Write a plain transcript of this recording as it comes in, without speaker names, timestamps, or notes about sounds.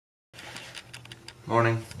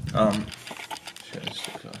Morning. Shit, it's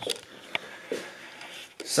too close.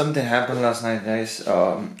 Something happened last night, guys.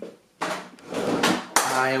 I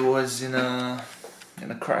was in a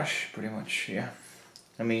crash, pretty much. Yeah.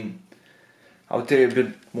 I mean, I'll tell you a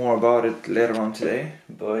bit more about it later on today.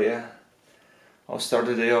 But yeah, I'll start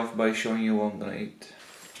the day off by showing you what I'm gonna eat.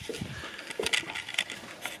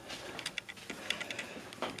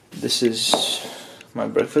 This is my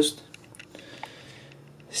breakfast.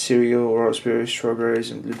 Cereal, raspberries, strawberries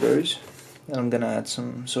and blueberries, and I'm gonna add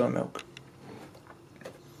some soy milk.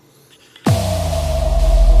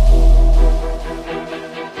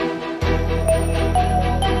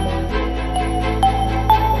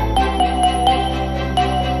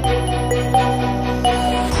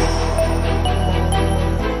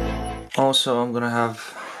 Also, I'm gonna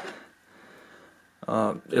have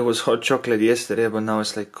it was hot chocolate yesterday, but now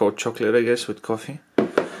it's like cold chocolate, I guess, with coffee.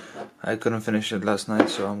 I couldn't finish it last night,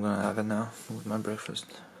 so I'm gonna have it now with my breakfast.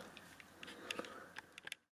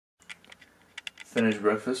 Finished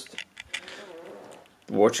breakfast.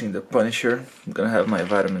 Watching The Punisher. I'm gonna have my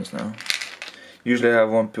vitamins now. Usually I have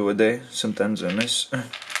 1 pill a day, sometimes I miss.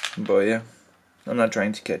 But yeah, I'm not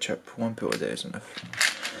trying to catch up. 1 pill a day is enough.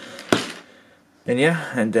 And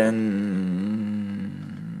yeah, and then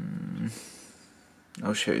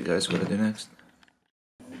I'll show you guys what I do next.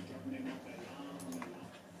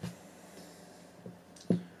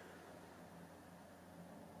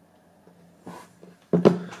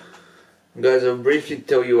 Guys, I'll briefly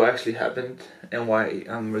tell you what actually happened and why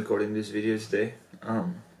I'm recording this video today.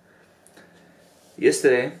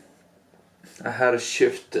 Yesterday, I had a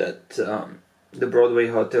shift at the Broadway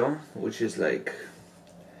Hotel, which is like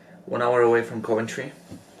 1 hour away from Coventry.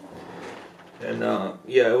 And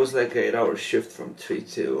yeah, it was like an 8-hour shift from 3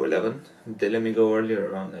 to 11. They let me go earlier,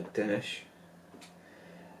 around like 10ish.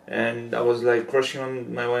 And I was like rushing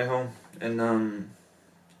on my way home, and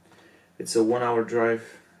it's a 1 hour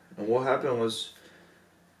drive. And what happened was,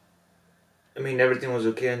 I mean, everything was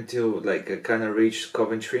okay until like I kind of reached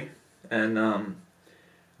Coventry, and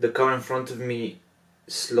the car in front of me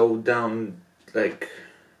slowed down, like,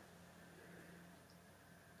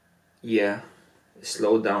 yeah,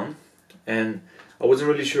 slowed down, and I wasn't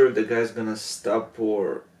really sure if the guy's gonna stop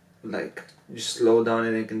or like just slow down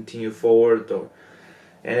and then continue forward or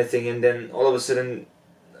anything. And then all of a sudden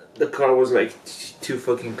the car was like too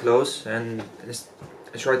fucking close, and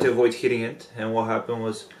I tried to avoid hitting it, and what happened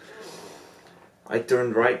was I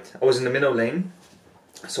turned right. I was in the middle lane,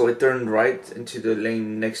 so I turned right into the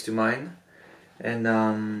lane next to mine, and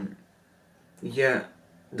yeah,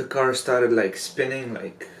 the car started like spinning,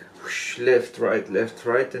 like whoosh, left, right,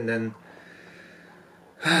 and then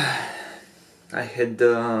I hit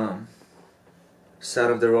the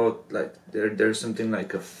side of the road. Like there's something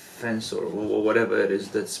like a fence or whatever it is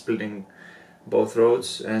that's splitting both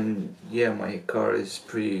roads, and yeah, my car is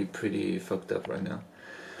pretty fucked up right now.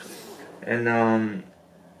 And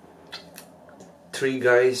 3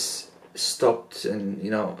 guys stopped and,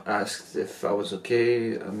 you know, asked if I was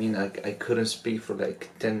okay. I mean, I couldn't speak for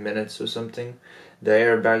like 10 minutes or something. The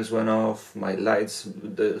airbags went off, my lights,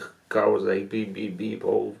 the car was like beep beep beep,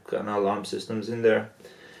 all kind of alarm systems in there.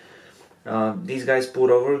 These guys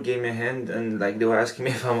pulled over, gave me a hand, and like they were asking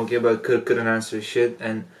me if I'm okay, but I couldn't answer shit.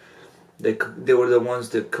 And they were the ones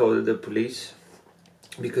that called the police,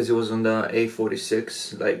 because it was on the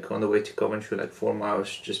A46, like on the way to Coventry, like 4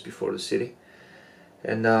 miles just before the city.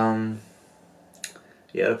 And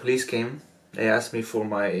yeah, the police came. They asked me for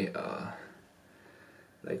my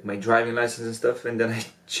like my driving license and stuff, and then I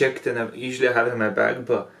checked, and usually I have it in my bag,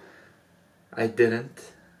 but I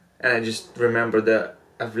didn't. And I just remembered that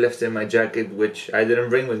I've left it in my jacket, which I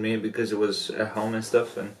didn't bring with me because it was at home and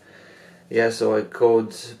stuff. And yeah, so I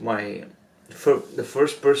called the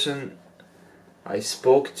first person I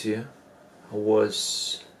spoke to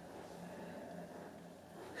was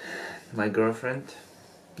my girlfriend.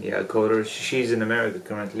 Yeah, I called her. She's in America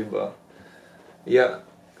currently, but yeah.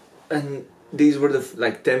 And these were the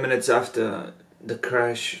like 10 minutes after the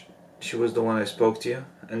crash. She was the one I spoke to,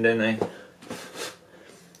 and then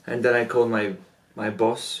I called my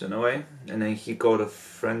boss in a way, and then he called a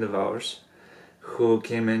friend of ours who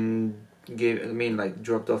came and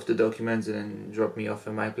dropped off the documents and then dropped me off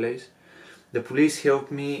at my place. The police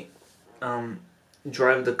helped me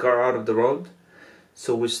drive the car out of the road,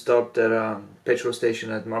 so we stopped at a petrol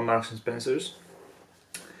station at Marks and Spencer's,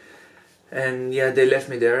 and yeah, they left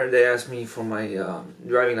me there. They asked me for my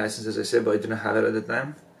driving license, as I said, but I didn't have it at the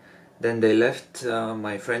time. Then they left,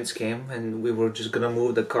 my friends came, and we were just gonna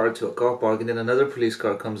move the car to a car park, and then another police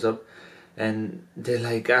car comes up, and they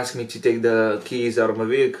like asked me to take the keys out of my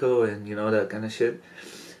vehicle and, you know, that kind of shit.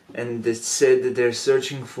 and they said that they're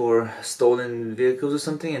searching for stolen vehicles or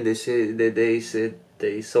something, and they said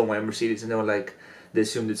they saw my Mercedes and they were like, they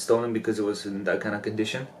assumed it's stolen because it was in that kind of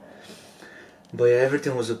condition. But yeah,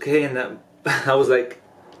 everything was okay, and I was like,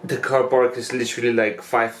 the car park is literally like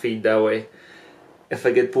 5 feet that way. If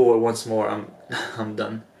I get pulled over once more, I'm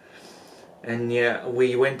done. And yeah,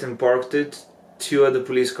 we went and parked it. 2 other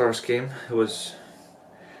police cars came.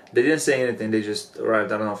 They didn't say anything, they just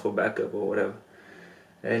arrived, I don't know, for backup or whatever.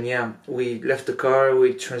 And yeah, we left the car,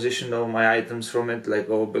 we transitioned all my items from it, like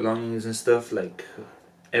all belongings and stuff, like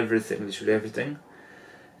everything, literally everything.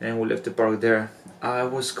 And we left the park there. I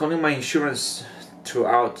was calling my insurance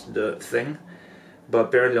throughout the thing, but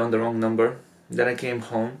apparently on the wrong number. Then I came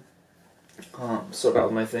home, sorted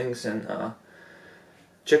out my things, and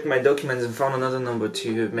checked my documents and found another number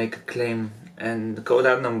to make a claim, and called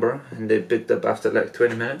that number, and they picked up after like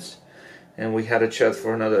 20 minutes, and we had a chat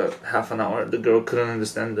for another half an hour. The girl couldn't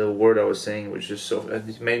understand the word I was saying, which is so,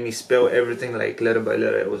 it made me spell everything like letter by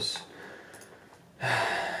letter. It was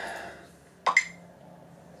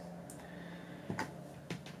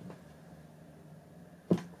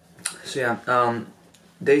so yeah,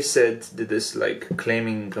 they said that this like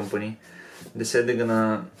claiming company, they said they're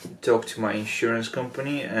gonna talk to my insurance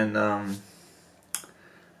company, and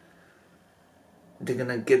they're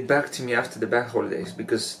gonna get back to me after the bank holidays,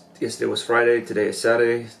 because yesterday was Friday, today is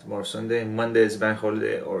Saturday, tomorrow Sunday, Monday is bank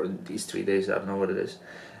holiday, or these 3 days, I don't know what it is.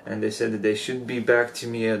 And they said that they should be back to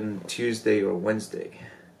me on Tuesday or Wednesday.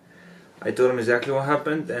 I told them exactly what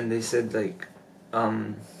happened, and they said like,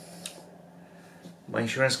 my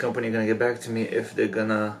insurance company gonna get back to me if they're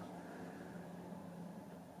gonna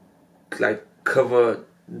like cover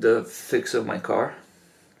the fix of my car.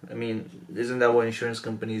 I mean, isn't that what insurance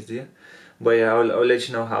companies do? But yeah, I'll let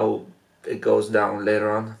you know how it goes down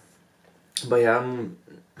later on. But yeah, I'm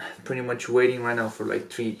pretty much waiting right now for like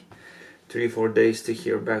 3-4 days to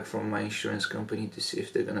hear back from my insurance company to see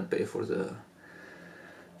if they're gonna pay for the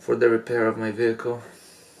repair of my vehicle.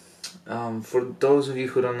 For those of you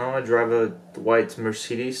who don't know, I drive a white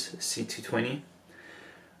Mercedes C220.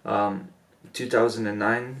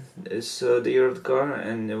 2009 is the year of the car,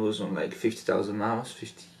 and it was on like 50,000 miles,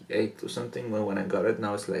 58 or something when I got it.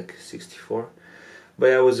 Now it's like 64. But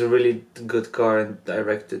yeah, it was a really good car, and I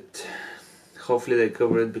wrecked it. Hopefully they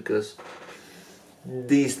cover it, because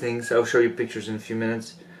these things, I'll show you pictures in a few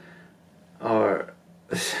minutes, are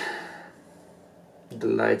the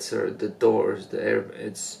lights, are the doors, the air,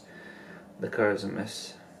 the car is a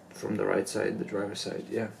mess from the right side, the driver's side,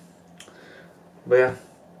 yeah. But yeah,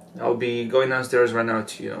 I'll be going downstairs right now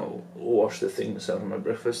to, you know, wash the things out of my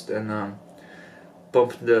breakfast, and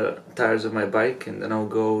pump the tires of my bike, and then I'll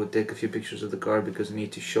go take a few pictures of the car, because I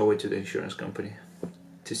need to show it to the insurance company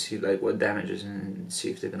to see like what damages and see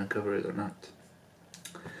if they're gonna cover it or not.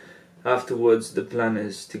 Afterwards, the plan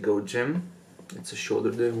is to go gym. It's a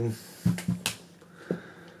shoulder day.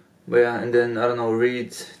 But yeah, and then I don't know,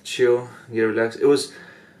 read, chill, get relaxed. It was,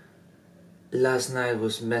 last night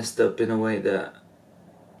was messed up in a way that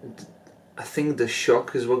I think the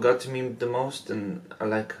shock is what got to me the most, and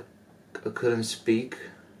I couldn't speak.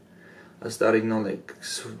 I started, you know, like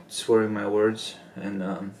swearing my words,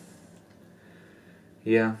 and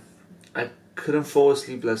yeah, I couldn't fall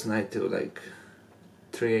asleep last night till like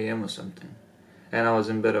 3 AM or something, and I was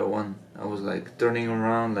in bed at 1. I was like turning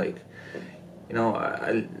around, like, you know,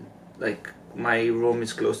 I like, my room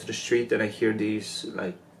is close to the street, and I hear these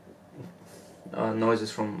like noises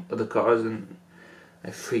from other cars, and I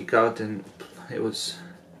freak out, and it was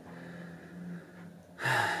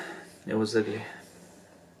ugly.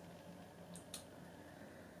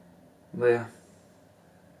 But yeah,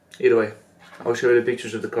 either way, I'll show you the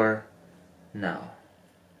pictures of the car now.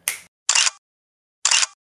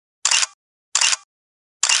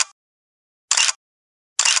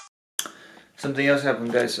 Something else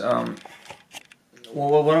happened, guys. Well,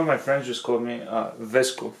 one of my friends just called me,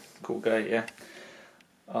 Vesco, cool guy, yeah.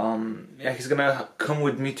 Yeah, he's gonna come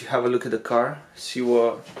with me to have a look at the car, see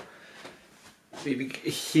what,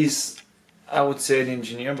 he's, I would say, an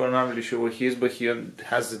engineer, but I'm not really sure what he is, but he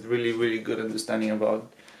has a really good understanding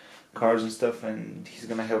about cars and stuff, and he's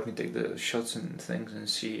gonna help me take the shots and things and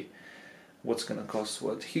see what's gonna cost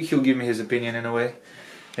what. He'll give me his opinion in a way.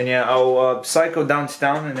 And yeah, I'll cycle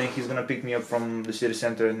downtown, and then he's gonna pick me up from the city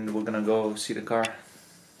center, and we're gonna go see the car.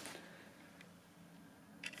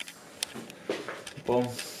 Boom.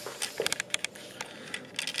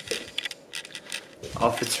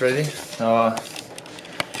 Outfit's ready.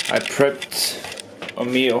 I prepped a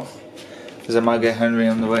meal because I might get hungry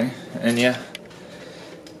on the way. And yeah,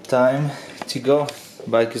 time to go.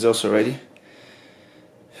 Bike is also ready.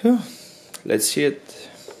 Whew. Let's see it.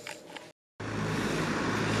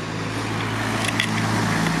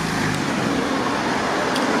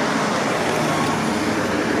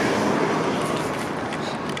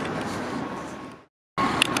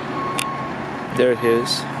 There he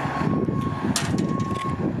is.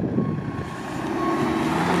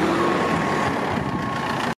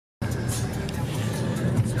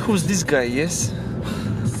 Who's this guy? Yes?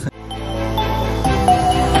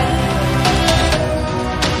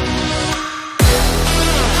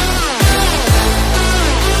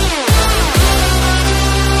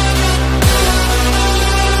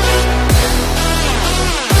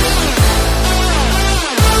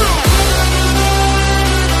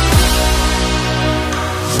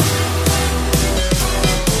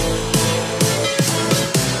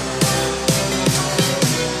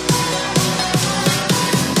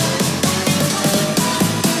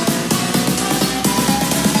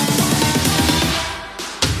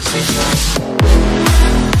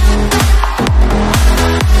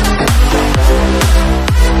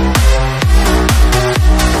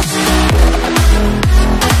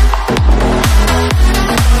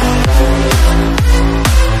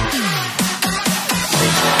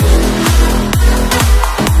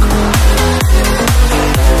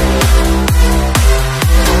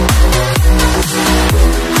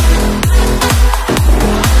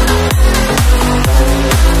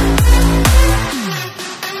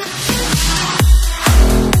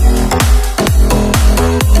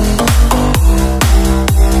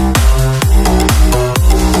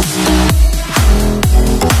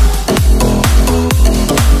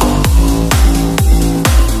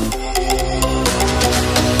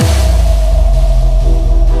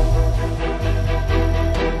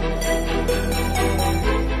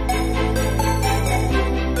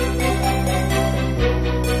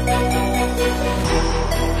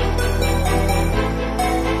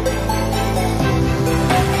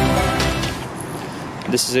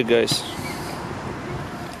 This is it, guys.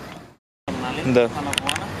 Да.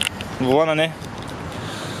 Вона не.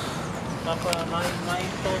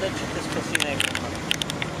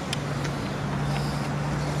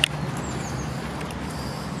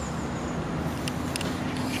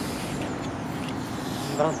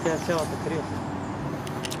 Брат, тя цялата крива.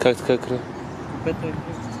 Как така крива? Пето е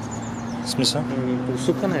крива. Смисъл?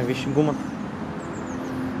 Усукана е, виж гумата.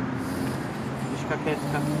 Виж как е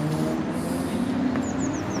така.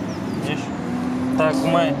 Виж? Тая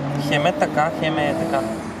гума е хем е така, хем е така.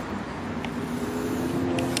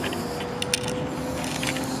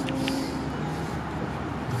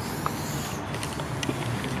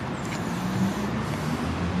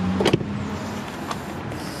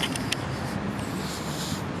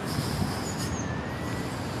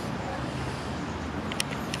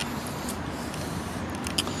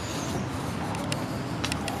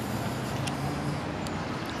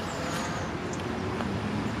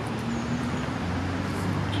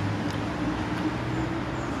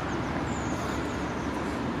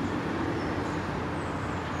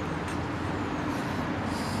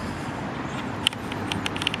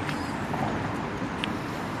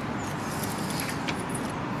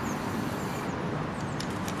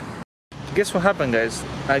 Guess what happened, guys?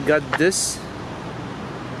 I got this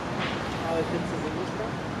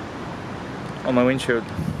on my windshield.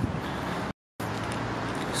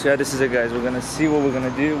 So yeah, this is it, guys. We're gonna see what we're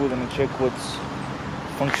gonna do. We're gonna check what's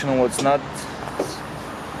functional, what's not.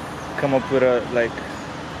 Come up with a, like,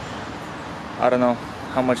 I don't know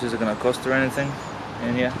how much is it gonna cost or anything.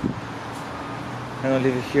 And yeah, and I'll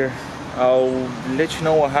leave it here. I'll let you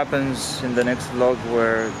know what happens in the next vlog,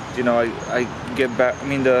 where, you know, I get back,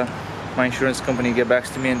 my insurance company get back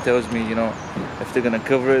to me and tells me, you know, if they're gonna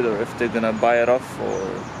cover it or if they're gonna buy it off, or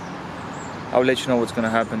I'll let you know what's gonna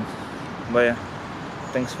happen. But yeah,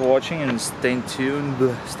 thanks for watching and stay tuned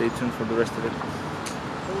for the rest of it.